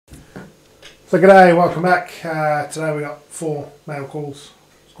So g'day, welcome back. Today we got 4 mail calls.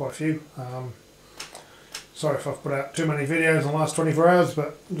 It's quite a few. Sorry if I've put out too many videos in the last 24 hours,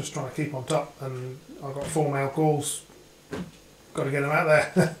 but I'm just trying to keep on top, and I've got 4 mail calls. Got to get them out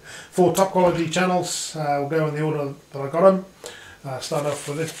there. 4 top quality channels. We'll go in the order that I got them. Start off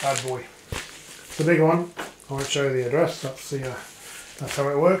with this bad boy. It's the big one. I won't show you the address. That's how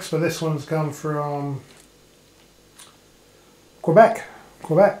it works. But this one's come from Quebec,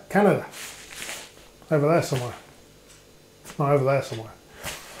 Canada. Over there somewhere. Not over there somewhere.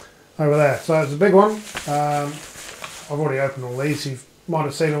 Over there. So it's a big one. I've already opened all these. You might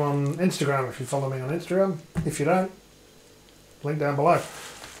have seen them on Instagram if you follow me on Instagram. If you don't, link down below.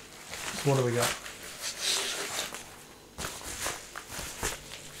 So what do we got?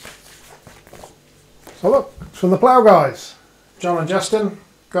 So look, it's from the Plow Guys. John and Justin.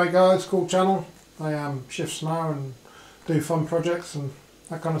 Great guys, cool channel. They shift snow and do fun projects and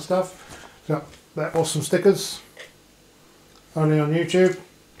that kind of stuff. So they're awesome stickers, only on YouTube.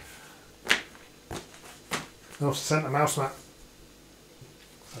 They also sent a mouse mat.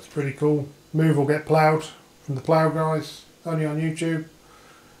 That's pretty cool. Move or get plowed from the Plow Guys, only on YouTube.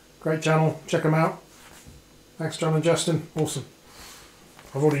 Great channel, check them out. Thanks John and Justin, awesome.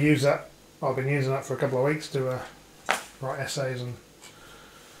 I've already used that. I've been using that for a couple of weeks to write essays and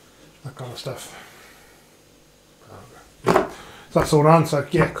that kind of stuff. So that's all done, so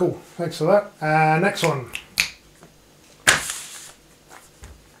yeah, cool. Thanks for that. Next one.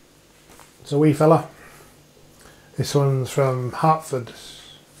 It's a wee fella. This one's from Hartford,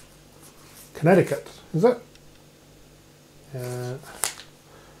 Connecticut, is it?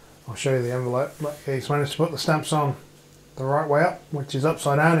 I'll show you the envelope. But he's managed to put the stamps on the right way up, which is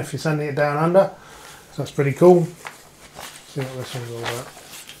upside down if you're sending it down under. So that's pretty cool. Let's see what this one's all about.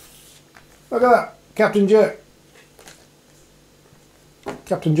 Look at that, Captain Jerk.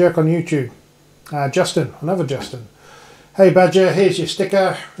 Captain Jerk on YouTube. Justin, another Justin. Hey Badger, here's your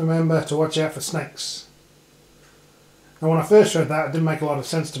sticker. Remember to watch out for snakes. Now when I first read that, it didn't make a lot of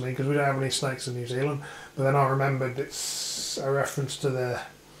sense to me because we don't have any snakes in New Zealand. But then I remembered it's a reference to the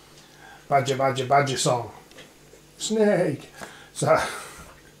Badger, Badger, Badger song. Snake. So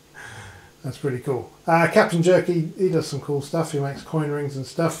that's pretty cool. Captain Jerk, he does some cool stuff. He makes coin rings and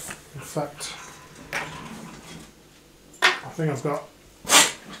stuff. In fact, I think I've got...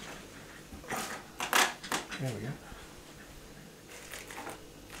 There we go.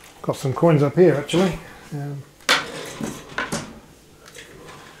 Got some coins up here actually.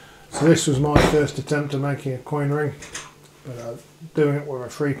 So this was my first attempt at making a coin ring, but doing it with a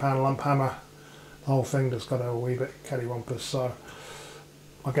 3-pound lump hammer, the whole thing just got a wee bit cattywampus, so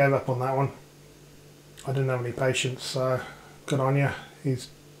I gave up on that one. I didn't have any patience, so good on you. He's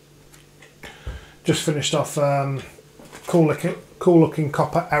just finished off cool looking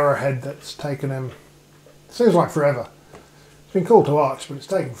copper arrowhead that's taken him, seems like forever. It's been cool to watch, but it's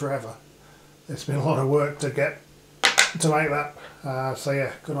taken forever. It's been a lot of work to make that. So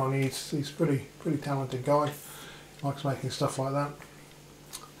yeah, good on you. He's pretty talented guy. He likes making stuff like that.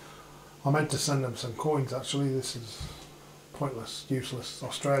 I meant to send him some coins actually. This is pointless, useless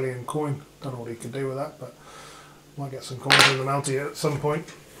Australian coin. Don't know what he can do with that, but might get some coins in the melty at some point.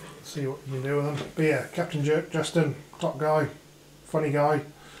 See what you can do with them. But yeah, Captain Jerk, Justin, top guy, funny guy,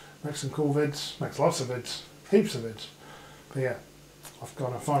 makes some cool vids, makes lots of vids, heaps of vids. But yeah, I've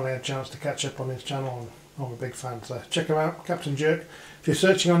finally had a chance to catch up on his channel and I'm a big fan, so check him out, Captain Jerk. If you're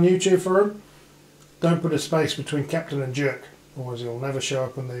searching on YouTube for him, don't put a space between Captain and Jerk, otherwise he'll never show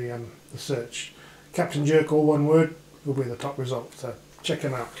up in the search. Captain Jerk, all one word, will be the top result, so check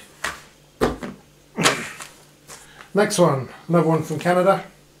him out. Next one, another one from Canada.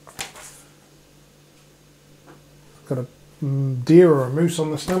 Got a deer or a moose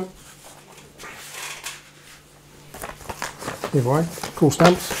on the stump. Either way, cool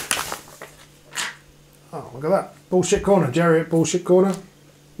stamps. Oh, look at that. Bullshitkorner, Jerry at Bullshitkorner.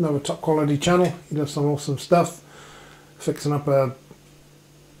 Another top quality channel. He does some awesome stuff. Fixing up a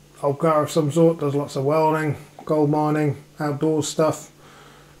old car of some sort. Does lots of welding, gold mining, outdoors stuff.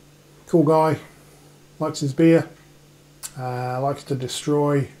 Cool guy. Likes his beer. Likes to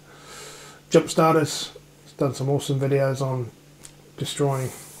destroy jump starters. He's done some awesome videos on destroying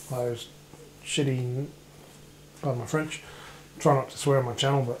those shitty, pardon my French, try not to swear on my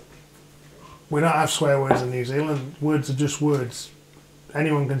channel, but we don't have swear words in New Zealand. Words are just words.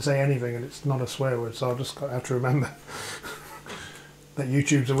 Anyone can say anything and it's not a swear word, so I just have to remember that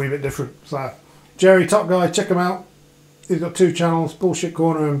YouTube's a wee bit different. So Jerry, top guy, check him out. He's got 2 channels,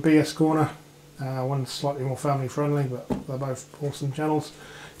 Bullshitkorner and BS Corner. One's slightly more family friendly, but they're both awesome channels.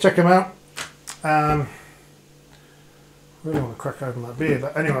 Check him out. really want to crack open that beer,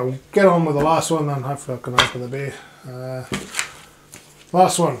 but anyway, we'll get on with the last one, then hopefully I can open the beer.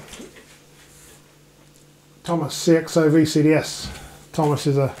 Last one, Thomas EXOVCDS. Thomas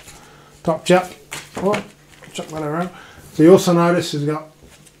is a top chap. Oh, chuck that around. So you also notice he's got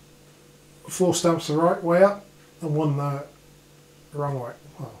 4 stamps the right way up and 1 the wrong way,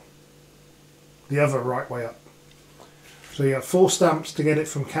 well, the other right way up. So you have 4 stamps to get it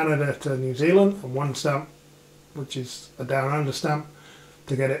from Canada to New Zealand, and 1 stamp, which is a down under stamp,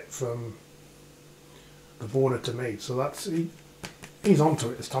 to get it from the border to me. So that's, he's onto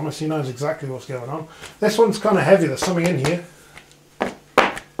it, this Thomas. He knows exactly what's going on. This one's kind of heavy. There's something in here.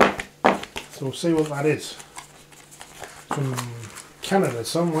 So we'll see what that is. From Canada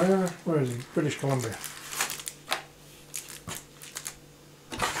somewhere. Where is he? British Columbia.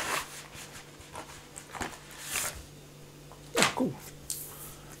 Oh, cool.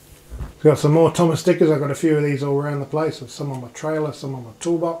 Got some more Thomas stickers. I've got a few of these all around the place. There's some on my trailer, some on my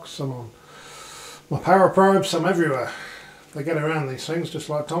toolbox, some on my power probe, some everywhere. They get around these things just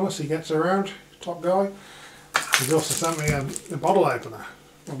like Thomas. He gets around. Top guy. He's also sent me a bottle opener.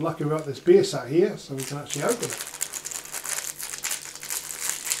 I'm lucky we've got this beer sat here so we can actually open it.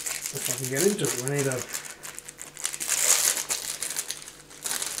 If I can get into it, we need a...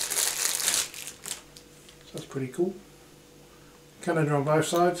 So that's pretty cool. Canada on both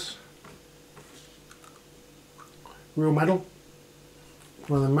sides. Real metal.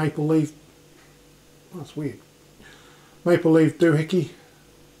 One of the maple leaf... Oh, that's weird. Maple leaf doohickey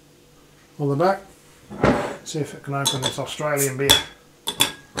on the back. See if it can open this Australian beer.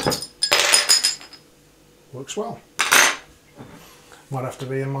 Works well. Might have to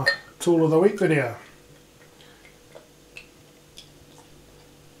be in my tool of the week video.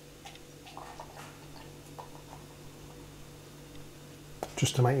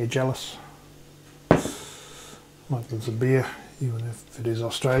 Just to make you jealous. Like there's a beer, even if it is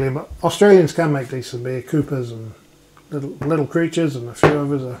Australian, but Australians can make decent beer. Coopers and little creatures and a few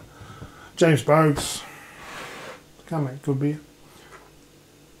others are James Bogues. Can make good beer.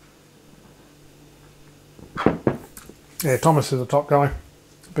 Yeah, Thomas is a top guy.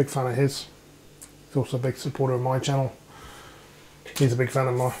 Big fan of his. He's also a big supporter of my channel. He's a big fan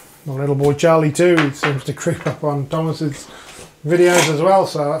of my little boy Charlie too. He seems to creep up on Thomas's videos as well,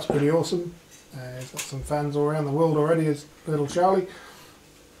 so that's pretty awesome. He's got some fans all around the world already, his little Charlie.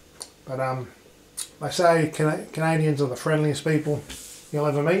 But they say Canadians are the friendliest people you'll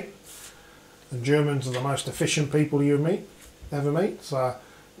ever meet, and Germans are the most efficient people you ever meet. So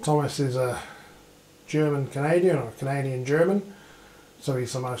Thomas is a German Canadian or Canadian German, so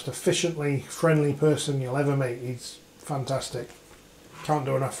he's the most efficiently friendly person you'll ever meet. He's fantastic. Can't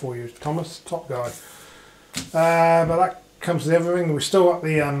do enough for you, Thomas. Top guy. But that comes to everything. We've still got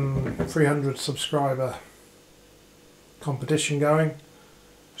the 300 subscriber competition going.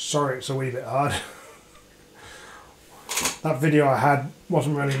 Sorry, it's a wee bit hard. That video I had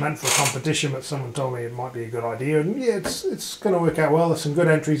wasn't really meant for a competition, but someone told me it might be a good idea, and yeah, it's going to work out well. There's some good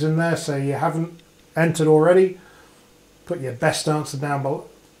entries in there, so you haven't entered already, put your best answer down below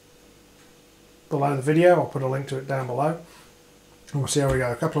the video. I'll put a link to it down below, and we'll see how we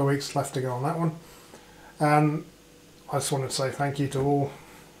go. A couple of weeks left to go on that one, and I just wanted to say thank you to all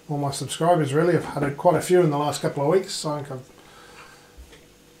my subscribers. Really, I've had quite a few in the last couple of weeks. I think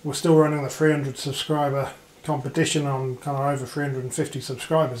we're still running the 300 subscriber competition on kind of over 350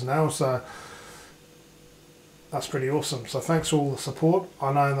 subscribers now, so that's pretty awesome. So thanks for all the support.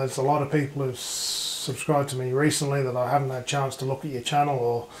 I know there's a lot of people who've subscribed to me recently that I haven't had a chance to look at your channel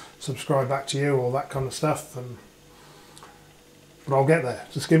or subscribe back to you or that kind of stuff, but I'll get there.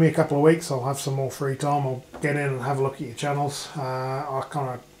 Just give me a couple of weeks, I'll have some more free time, I'll get in and have a look at your channels. I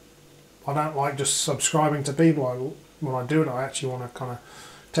don't like just subscribing to people. When I do it, I actually want to kind of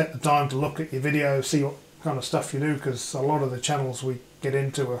take the time to look at your videos, see what kind of stuff you do, because a lot of the channels we get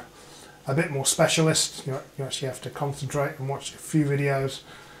into are a bit more specialist. You actually have to concentrate and watch a few videos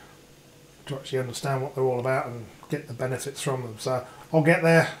to actually understand what they're all about and get the benefits from them. So I'll get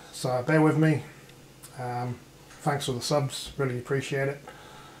there, so bear with me. Thanks for the subs, really appreciate it.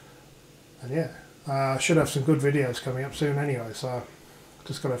 And yeah, I should have some good videos coming up soon anyway, so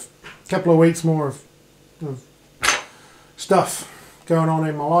just got a couple of weeks more of stuff going on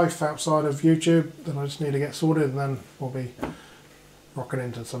in my life outside of YouTube that I just need to get sorted, and then we'll be rocking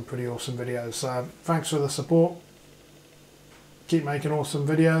into some pretty awesome videos. So thanks for the support. Keep making awesome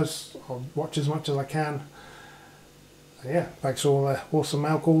videos. I'll watch as much as I can. And yeah, thanks for all the awesome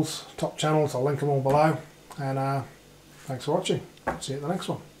mail calls, top channels. I'll link them all below. And thanks for watching. See you at the next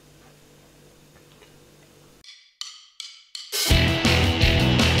one.